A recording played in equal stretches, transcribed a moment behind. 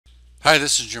Hi,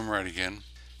 this is Jim Wright again,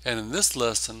 and in this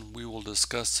lesson we will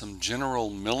discuss some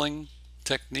general milling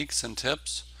techniques and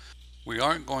tips. We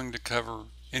aren't going to cover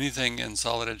anything in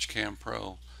Solid Edge Cam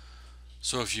Pro,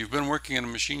 so if you've been working in a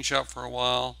machine shop for a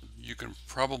while, you can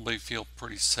probably feel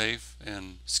pretty safe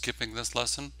in skipping this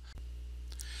lesson.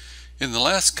 In the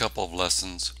last couple of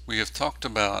lessons, we have talked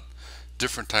about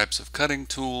different types of cutting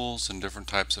tools and different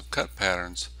types of cut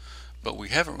patterns, but we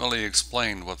haven't really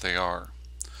explained what they are.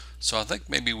 So I think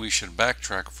maybe we should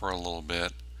backtrack for a little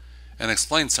bit and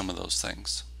explain some of those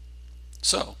things.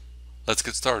 So let's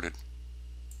get started.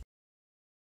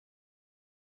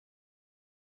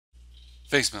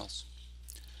 Face mills.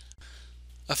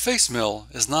 A face mill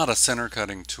is not a center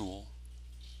cutting tool.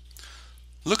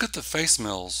 Look at the face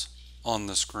mills on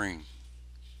the screen.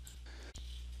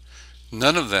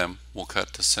 None of them will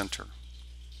cut to center.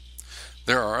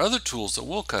 There are other tools that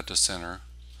will cut to center,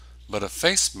 but a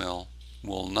face mill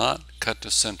will not cut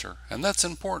to center, and that's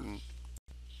important.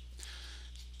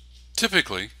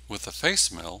 Typically, with a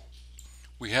face mill,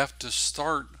 we have to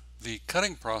start the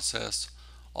cutting process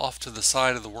off to the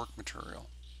side of the work material.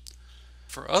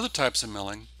 For other types of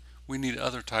milling, we need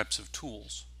other types of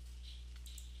tools.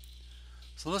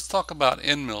 So let's talk about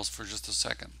end mills for just a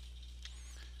second.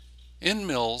 End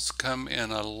mills come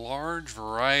in a large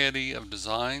variety of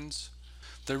designs.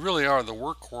 They really are the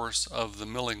workhorse of the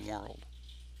milling world.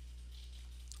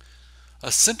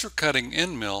 A center cutting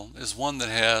end mill is one that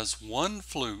has one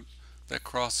flute that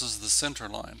crosses the center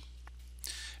line.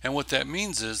 And what that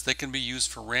means is they can be used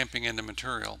for ramping into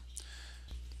material.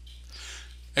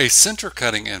 A center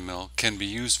cutting end mill can be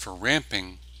used for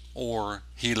ramping or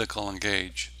helical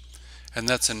engage. And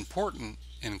that's important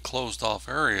in closed off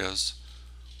areas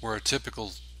where a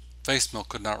typical face mill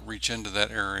could not reach into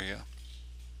that area.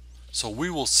 So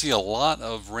we will see a lot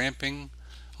of ramping,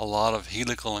 a lot of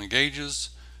helical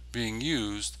engages being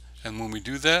used, and when we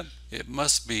do that, it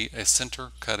must be a center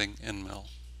cutting end mill.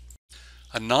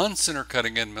 A non-center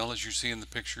cutting end mill, as you see in the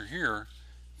picture here,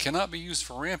 cannot be used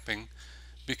for ramping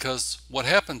because what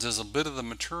happens is a bit of the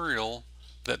material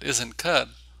that isn't cut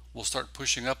will start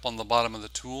pushing up on the bottom of the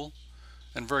tool,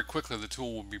 and very quickly the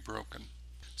tool will be broken.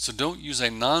 So don't use a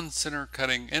non-center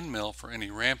cutting end mill for any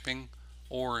ramping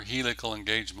or helical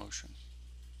engage motion.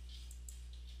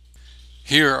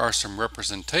 Here are some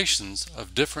representations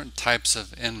of different types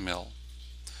of end mill.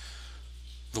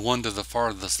 The one to the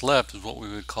farthest left is what we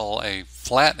would call a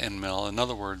flat end mill. In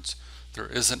other words, there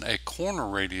isn't a corner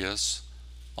radius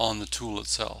on the tool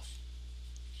itself.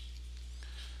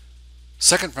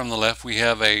 Second from the left, we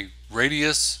have a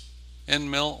radius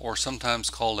end mill, or sometimes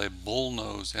called a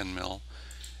bullnose end mill,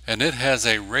 and it has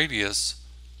a radius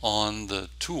on the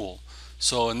tool.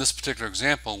 So in this particular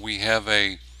example, we have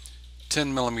a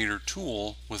 10 millimeter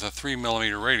tool with a 3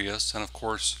 millimeter radius, and of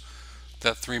course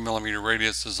that 3 millimeter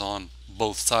radius is on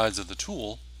both sides of the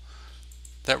tool.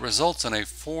 That results in a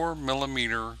 4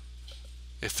 millimeter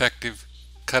effective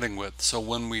cutting width. So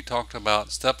when we talked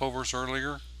about step overs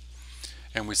earlier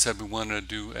and we said we wanted to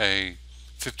do a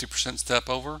 50% step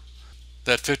over,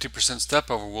 that 50%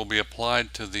 step over will be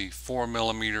applied to the 4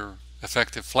 millimeter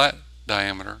effective flat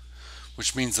diameter,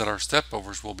 which means that our step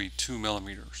overs will be 2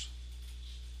 millimeters.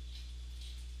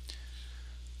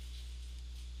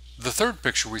 The third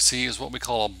picture we see is what we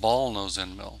call a ball nose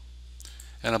end mill.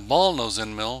 And a ball nose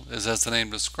end mill is, as the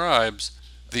name describes,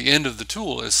 the end of the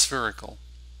tool is spherical.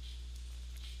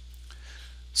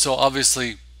 So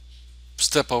obviously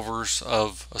step overs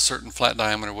of a certain flat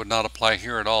diameter would not apply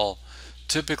here at all.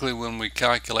 Typically when we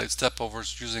calculate step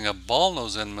overs using a ball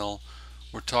nose end mill,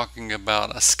 we're talking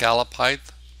about a scallop height.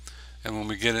 And when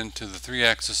we get into the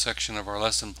 3-axis section of our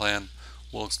lesson plan,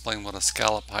 we'll explain what a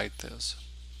scallop height is.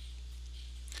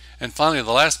 And finally,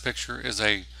 the last picture is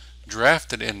a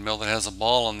drafted end mill that has a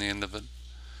ball on the end of it,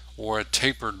 or a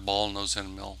tapered ball nose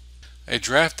end mill. A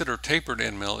drafted or tapered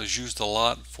end mill is used a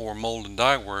lot for mold and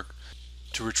die work.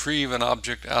 To retrieve an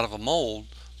object out of a mold,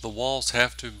 the walls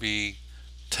have to be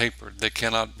tapered. They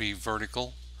cannot be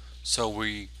vertical. So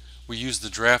we use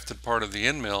the drafted part of the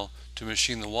end mill to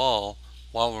machine the wall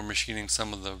while we're machining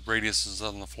some of the radiuses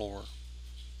on the floor.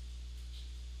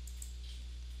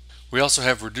 We also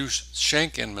have reduced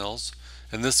shank end mills.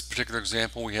 In this particular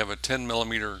example, we have a 10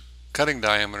 millimeter cutting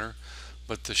diameter,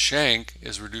 but the shank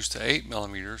is reduced to 8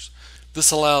 millimeters.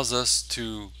 This allows us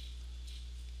to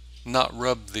not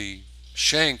rub the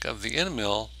shank of the end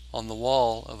mill on the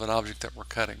wall of an object that we're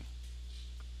cutting.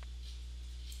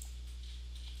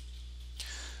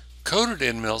 Coated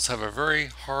end mills have a very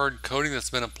hard coating that's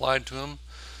been applied to them.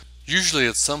 Usually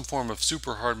it's some form of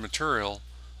super hard material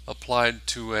applied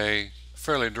to a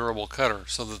fairly durable cutter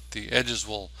so that the edges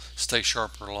will stay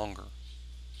sharper longer.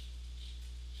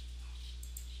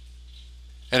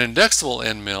 An indexable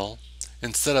end mill,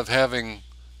 instead of having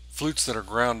flutes that are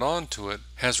ground onto it,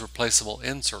 has replaceable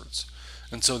inserts.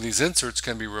 And so these inserts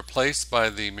can be replaced by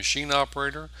the machine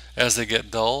operator as they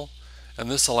get dull, and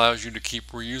this allows you to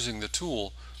keep reusing the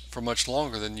tool for much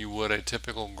longer than you would a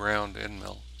typical ground end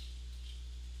mill.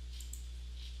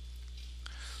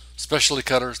 Specialty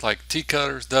cutters like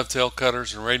T-cutters, dovetail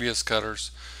cutters, and radius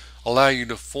cutters allow you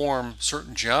to form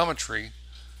certain geometry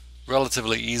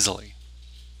relatively easily.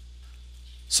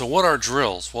 So what are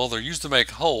drills? Well, they're used to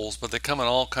make holes, but they come in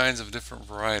all kinds of different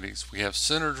varieties. We have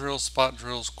center drills, spot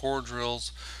drills, core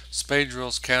drills, spade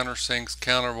drills, countersinks,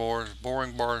 counterbores,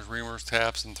 boring bars, reamers,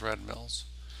 taps, and thread mills.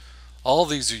 All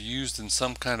these are used in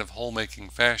some kind of hole-making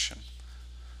fashion.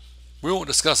 We won't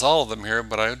discuss all of them here,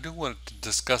 but I do want to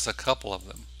discuss a couple of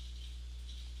them.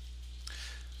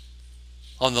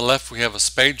 On the left, we have a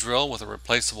spade drill with a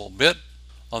replaceable bit.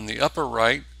 On the upper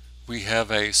right, we have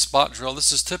a spot drill.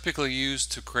 This is typically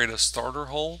used to create a starter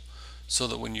hole so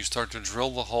that when you start to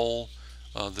drill the hole,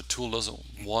 the tool doesn't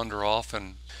wander off.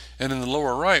 And in the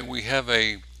lower right, we have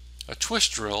a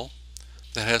twist drill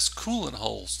that has coolant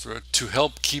holes through it to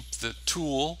help keep the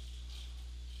tool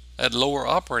at lower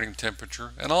operating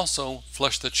temperature and also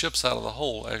flush the chips out of the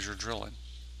hole as you're drilling.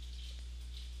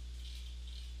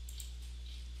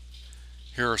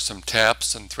 Here are some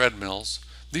taps and thread mills.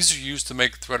 These are used to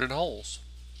make threaded holes.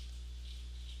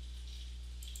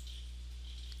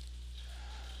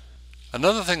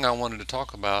 Another thing I wanted to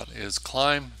talk about is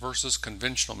climb versus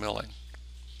conventional milling.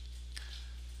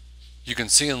 You can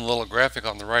see in the little graphic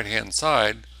on the right hand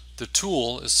side, the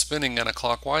tool is spinning in a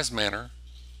clockwise manner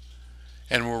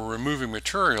and we're removing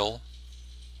material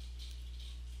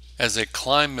as a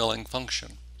climb milling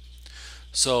function.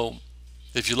 So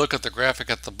if you look at the graphic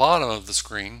at the bottom of the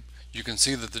screen, you can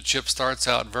see that the chip starts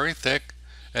out very thick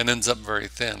and ends up very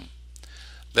thin.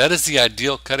 That is the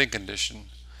ideal cutting condition.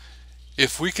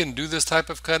 If we can do this type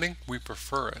of cutting, we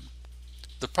prefer it.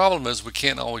 The problem is we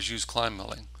can't always use climb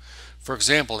milling. For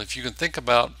example, if you can think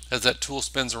about as that tool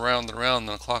spins around and around in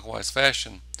a clockwise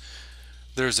fashion,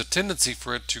 there's a tendency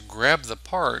for it to grab the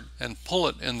part and pull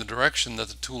it in the direction that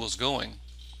the tool is going.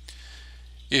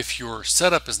 If your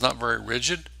setup is not very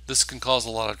rigid, this can cause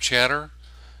a lot of chatter.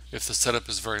 If the setup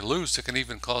is very loose, it can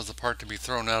even cause the part to be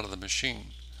thrown out of the machine.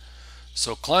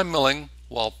 So climb milling,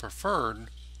 while preferred,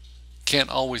 can't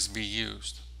always be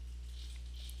used.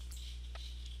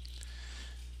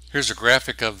 Here's a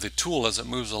graphic of the tool as it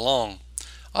moves along.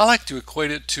 I like to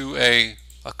equate it to a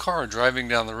car driving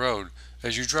down the road.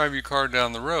 As you drive your car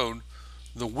down the road,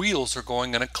 the wheels are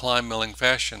going in a climb milling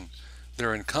fashion.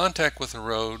 They're in contact with the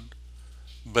road,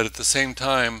 but at the same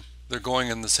time they're going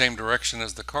in the same direction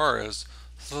as the car is,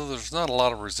 so there's not a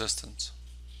lot of resistance.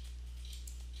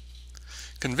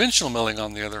 Conventional milling,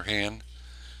 on the other hand,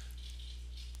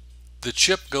 the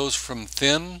chip goes from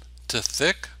thin to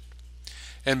thick,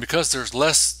 and because there's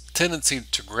less tendency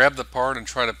to grab the part and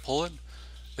try to pull it,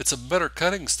 it's a better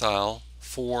cutting style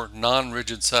for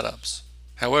non-rigid setups.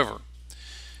 However,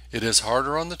 it is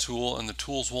harder on the tool and the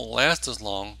tools won't last as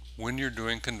long when you're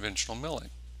doing conventional milling.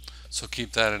 So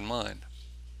keep that in mind.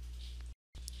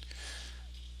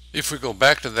 If we go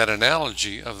back to that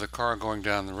analogy of the car going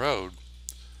down the road,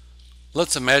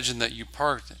 let's imagine that you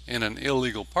parked in an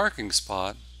illegal parking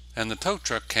spot and the tow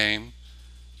truck came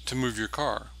to move your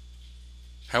car.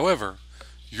 However,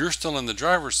 you're still in the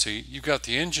driver's seat, you've got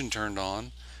the engine turned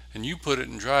on, and you put it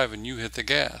in drive and you hit the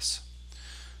gas.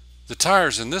 The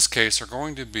tires in this case are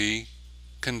going to be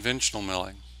conventional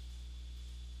milling.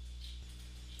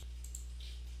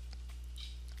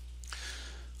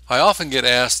 I often get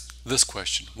asked this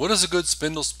question: what is a good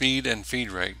spindle speed and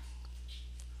feed rate?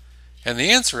 And the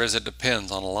answer is it depends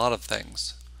on a lot of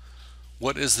things.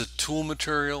 What is the tool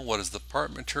material? What is the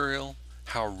part material?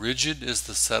 How rigid is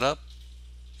the setup?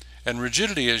 And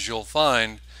rigidity, as you'll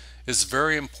find, is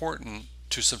very important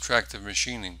to subtractive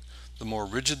machining. The more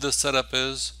rigid the setup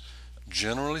is,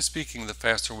 generally speaking, the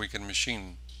faster we can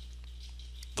machine.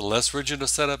 The less rigid a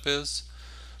setup is,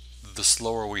 the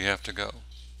slower we have to go.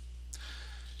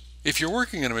 If you're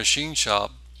working in a machine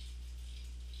shop,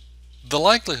 the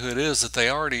likelihood is that they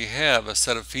already have a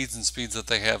set of feeds and speeds that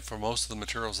they have for most of the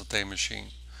materials that they machine.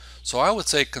 So I would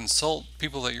say consult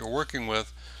people that you're working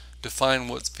with to find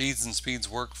what feeds and speeds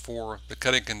work for the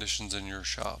cutting conditions in your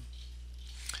shop.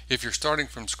 If you're starting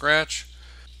from scratch,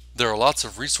 there are lots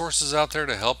of resources out there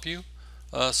to help you.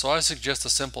 So I suggest a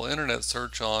simple internet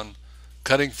search on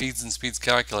cutting feeds and speeds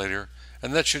calculator,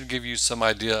 and that should give you some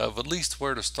idea of at least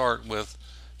where to start with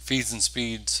feeds and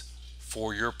speeds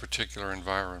for your particular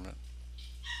environment.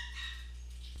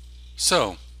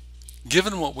 So,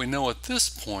 given what we know at this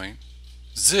point,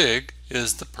 zig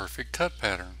is the perfect cut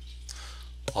pattern.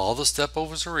 All the step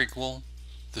overs are equal.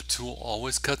 The tool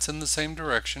always cuts in the same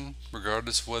direction,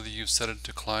 regardless of whether you've set it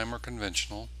to climb or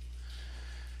conventional.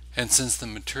 And since the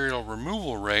material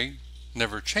removal rate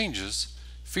never changes,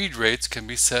 feed rates can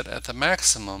be set at the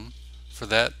maximum for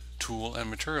that tool and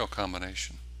material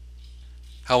combination.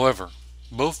 However,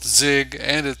 both zig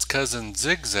and its cousin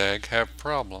zigzag have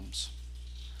problems.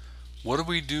 What do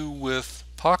we do with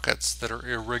pockets that are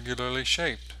irregularly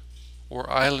shaped, or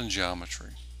island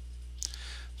geometry?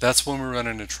 That's when we run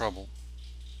into trouble.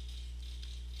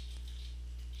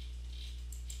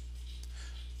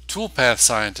 Toolpath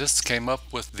scientists came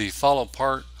up with the follow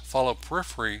part, follow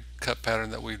periphery cut pattern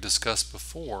that we've discussed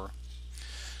before.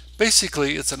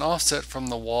 Basically, it's an offset from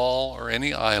the wall or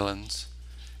any islands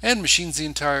and machines the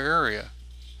entire area.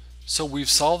 So we've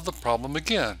solved the problem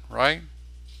again, right?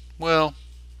 Well,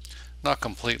 not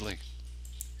completely.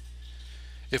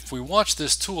 If we watch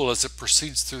this tool as it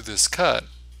proceeds through this cut,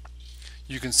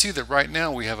 you can see that right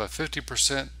now we have a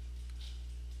 50%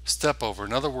 step over.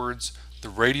 In other words, the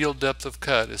radial depth of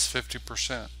cut is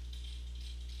 50%.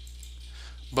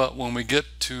 But when we get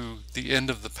to the end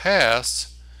of the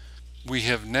pass, we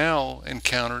have now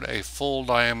encountered a full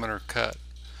diameter cut.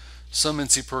 Some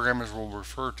NC programmers will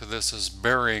refer to this as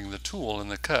burying the tool in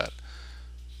the cut.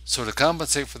 So to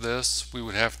compensate for this, we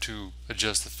would have to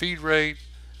adjust the feed rate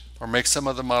or make some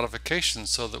other modifications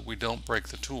so that we don't break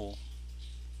the tool.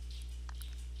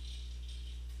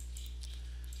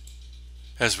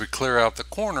 As we clear out the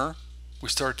corner, we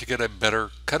start to get a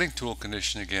better cutting tool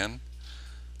condition again.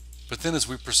 But then as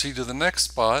we proceed to the next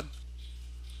spot,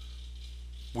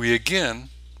 we again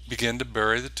begin to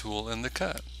bury the tool in the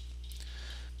cut.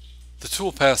 The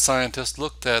toolpath scientist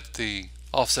looked at the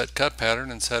offset cut pattern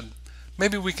and said,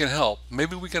 maybe we can help.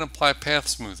 Maybe we can apply path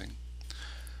smoothing.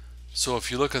 So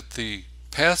if you look at the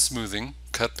path smoothing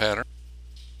cut pattern,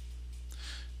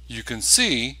 you can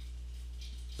see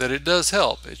that it does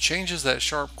help. It changes that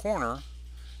sharp corner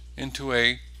into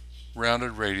a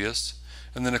rounded radius,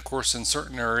 and then of course in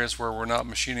certain areas where we're not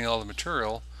machining all the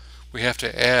material, we have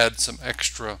to add some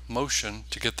extra motion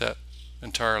to get that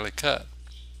entirely cut.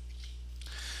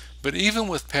 But even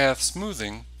with path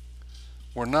smoothing,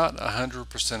 we're not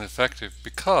 100% effective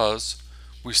because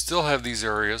we still have these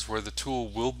areas where the tool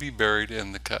will be buried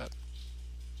in the cut.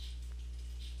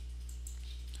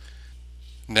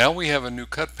 Now we have a new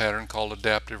cut pattern called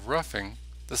adaptive roughing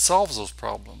that solves those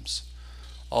problems.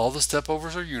 All the step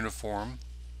overs are uniform.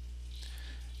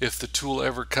 If the tool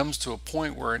ever comes to a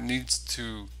point where it needs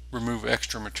to remove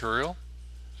extra material,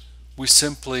 we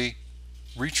simply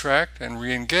retract and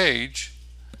re-engage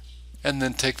and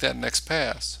then take that next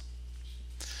pass.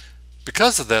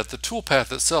 Because of that, the tool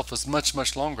path itself is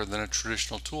much longer than a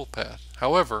traditional tool path.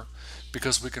 However,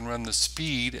 because we can run the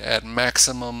speed at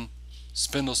maximum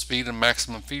spindle speed and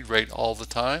maximum feed rate all the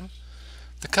time,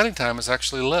 the cutting time is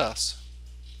actually less.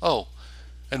 Oh,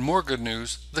 and more good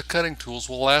news, the cutting tools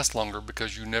will last longer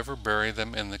because you never bury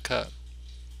them in the cut.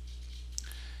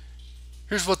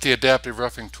 Here's what the adaptive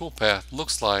roughing toolpath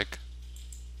looks like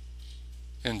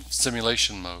in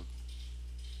simulation mode.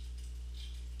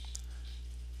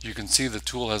 You can see the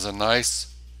tool has a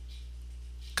nice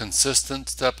consistent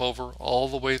step over all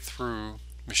the way through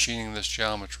machining this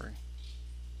geometry.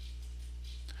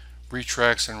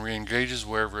 Retracts and re-engages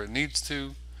wherever it needs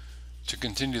to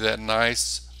continue that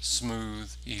nice,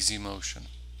 smooth, easy motion.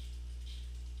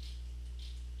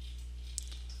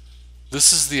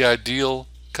 This is the ideal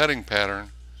cutting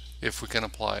pattern if we can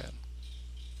apply it.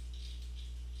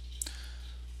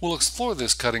 We'll explore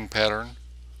this cutting pattern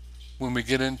when we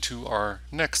get into our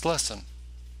next lesson.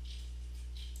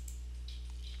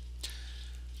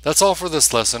 That's all for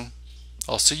this lesson.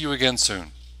 I'll see you again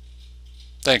soon.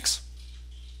 Thanks.